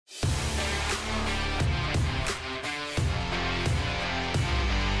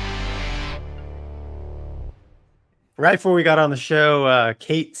right before we got on the show,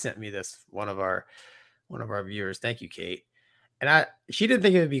 Kate sent me this. One of our viewers. Thank you, Kate. And she didn't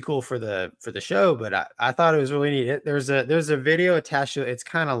think it would be cool for the show, but I thought it was really neat. There's a video attached to it. It's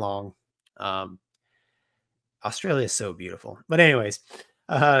kind of long. Australia is so beautiful. But anyways,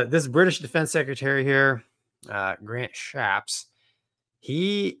 this British Defense Secretary here, Grant Shapps,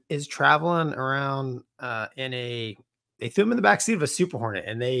 he is traveling around they threw him in the backseat of a Super Hornet,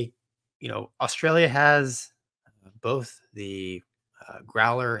 and Australia has both the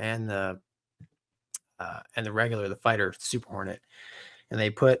Growler and the regular, the fighter Super Hornet, and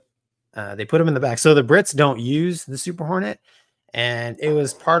they put him in the back. So the Brits don't use the Super Hornet, and it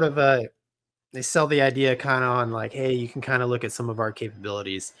was part of they sell the idea kind of on like, hey, you can kind of look at some of our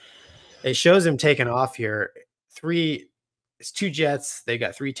capabilities. It shows him taking off here. It's 2 jets. They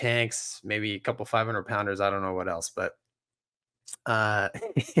got 3 tanks, maybe a couple 500-pounders. I don't know what else, but I'm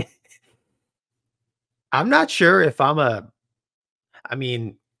not sure if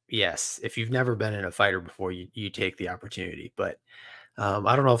yes, if you've never been in a fighter before, you take the opportunity, but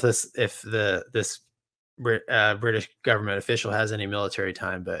I don't know if this British government official has any military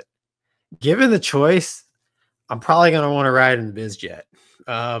time, but given the choice, I'm probably going to want to ride in the biz jet.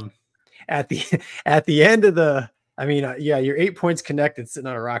 At the end of you're 8 points connected, sitting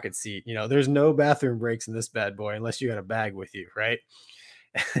on a rocket seat. There's no bathroom breaks in this bad boy unless you got a bag with you, right?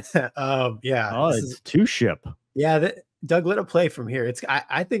 It's 2-ship. Yeah, Doug, let it play from here.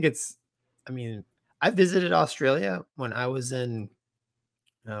 I think I visited Australia when I was in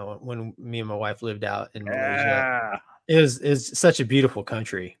when me and my wife lived out in Malaysia. It was such a beautiful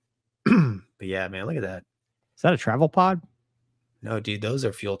country. But yeah, man, look at that. Is that a travel pod? No, dude, those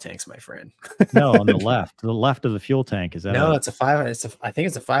are fuel tanks, my friend. No, on the left of the fuel tank. Is that? No, it's I think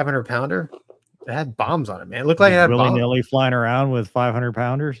it's a 500-pounder. It had bombs on it, man. It looked like it had willy-nilly flying around with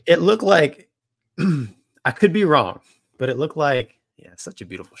 500-pounders. It looked like I could be wrong, but it looked like such a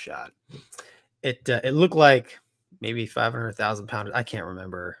beautiful shot. It looked like maybe 500,000 pounders. I can't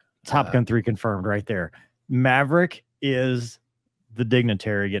remember. Top Gun 3 confirmed right there. Maverick is the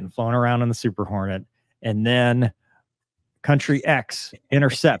dignitary getting flown around in the Super Hornet, and then Country X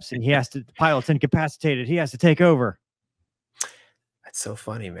intercepts, and the pilot's incapacitated. He has to take over. That's so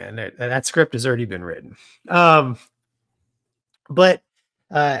funny, man. That script has already been written. But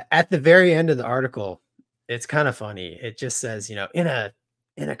at the very end of the article, it's kind of funny. It just says, in a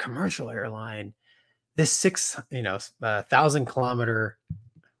commercial airline, this 1,000-kilometer,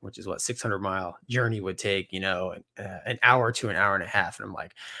 which is what 600-mile journey would take, an hour to an hour and a half. And I'm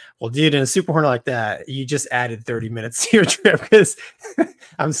like, well, dude, in a Super Hornet like that, you just added 30 minutes to your trip, because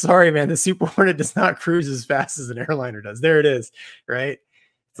I'm sorry, man, the Super Hornet does not cruise as fast as an airliner does. There it is, right?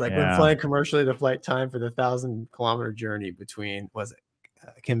 It's like when flying commercially, the flight time for the 1,000-kilometer journey between, was it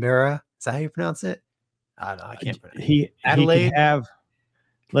Canberra? Is that how you pronounce it? I don't know. I can't pronounce it. Adelaide.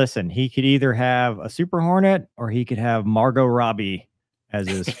 He could either have a Super Hornet or he could have Margot Robbie as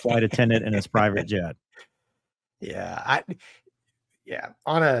his flight attendant in his private jet. Yeah.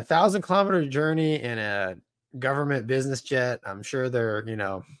 On a 1,000-kilometer journey in a government business jet, I'm sure they're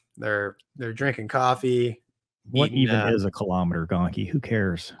drinking coffee. What even is a kilometer, Gonky? Who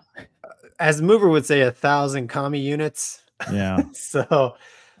cares? As the mover would say, 1,000 commie units. Yeah. So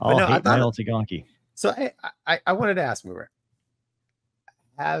I'll hate my to Gonky. So I wanted to ask, Mover,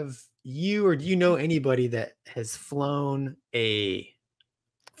 have you or do you know anybody that has flown a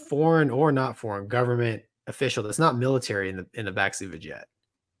foreign or not foreign government official that's not military in the backseat of a jet?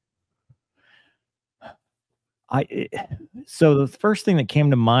 So the first thing that came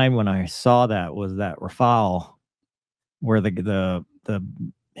to mind when I saw that was that Rafale, where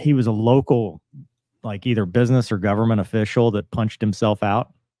he was a local, like either business or government official that punched himself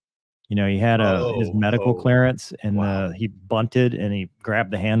out. He had his medical clearance, and he bunted, and he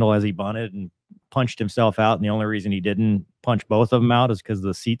grabbed the handle as he bunted and punched himself out. And the only reason he didn't punch both of them out is because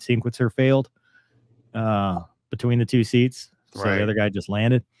the seat sequencer failed between the 2 seats. So the other guy just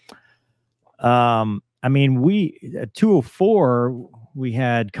landed. At 204, we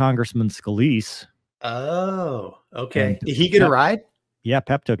had Congressman Scalise. Oh, okay. Did he get a ride? Yeah,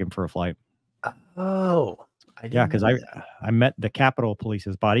 Pep took him for a flight. Oh, yeah, because I met the Capitol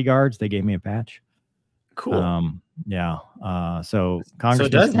Police's bodyguards. They gave me a patch. Cool. So Congressman so it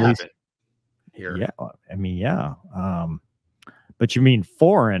does Scalise happen here. Yeah. But you mean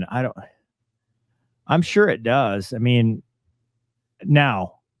foreign? I'm sure it does.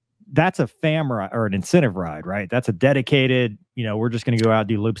 Now that's a FAM ride or an incentive ride, right? That's a dedicated, we're just going to go out,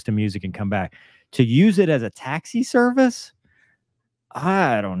 do loops to music and come back. To use it as a taxi service,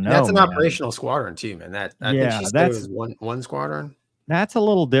 I don't know. That's an operational squadron too, man. I think she said it was one squadron. That's a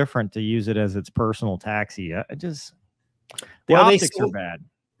little different to use it as its personal taxi. The Well, optics are bad.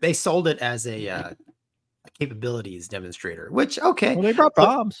 they sold it as a capabilities demonstrator, which okay. Well, they brought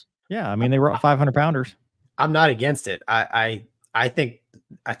bombs. Yeah, I mean they brought 500 pounders. I'm not against it. I think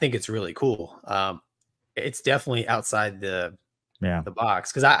it's really cool. It's definitely outside the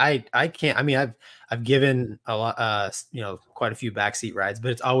box because I can't. I mean I've given a lot quite a few backseat rides,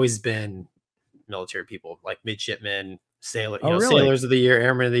 but it's always been military people like midshipmen, sailors of the year,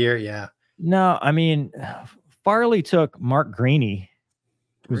 airmen of the year. Yeah. No, I mean Farley took Mark Greaney,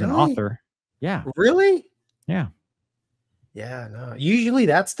 who's an author. Yeah. Really? Yeah. Yeah. No. Usually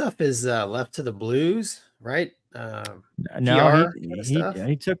that stuff is left to the blues, right? No,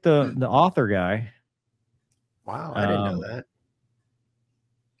 he took the author guy. Wow, I didn't know that.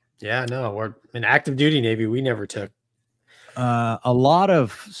 Yeah, no, we're in active duty Navy. We never took. A lot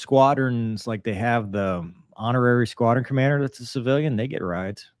of squadrons, like they have the honorary squadron commander that's a civilian. They get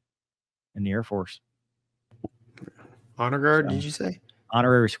rides in the Air Force. Honor guard, did you say?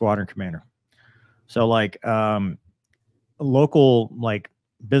 Honorary squadron commander. So like local like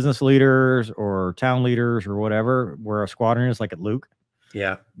business leaders or town leaders or whatever, where a squadron is like at Luke.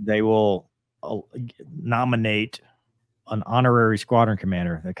 Yeah. They will nominate an honorary squadron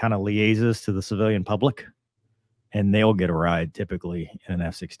commander that kind of liaises to the civilian public, and they'll get a ride typically in an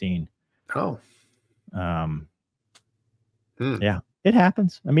F-16. Oh. Yeah, it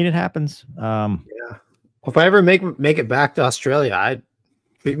happens. I mean, it happens. Yeah. If I ever make it back to Australia, I'd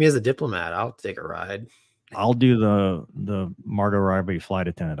treat me as a diplomat. I'll take a ride. I'll do the Margot Robbie flight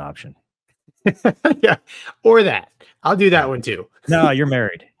attendant option. Yeah, or that. I'll do that one too. No, you're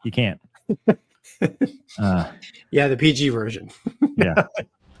married. You can't. Yeah, the PG version. Yeah.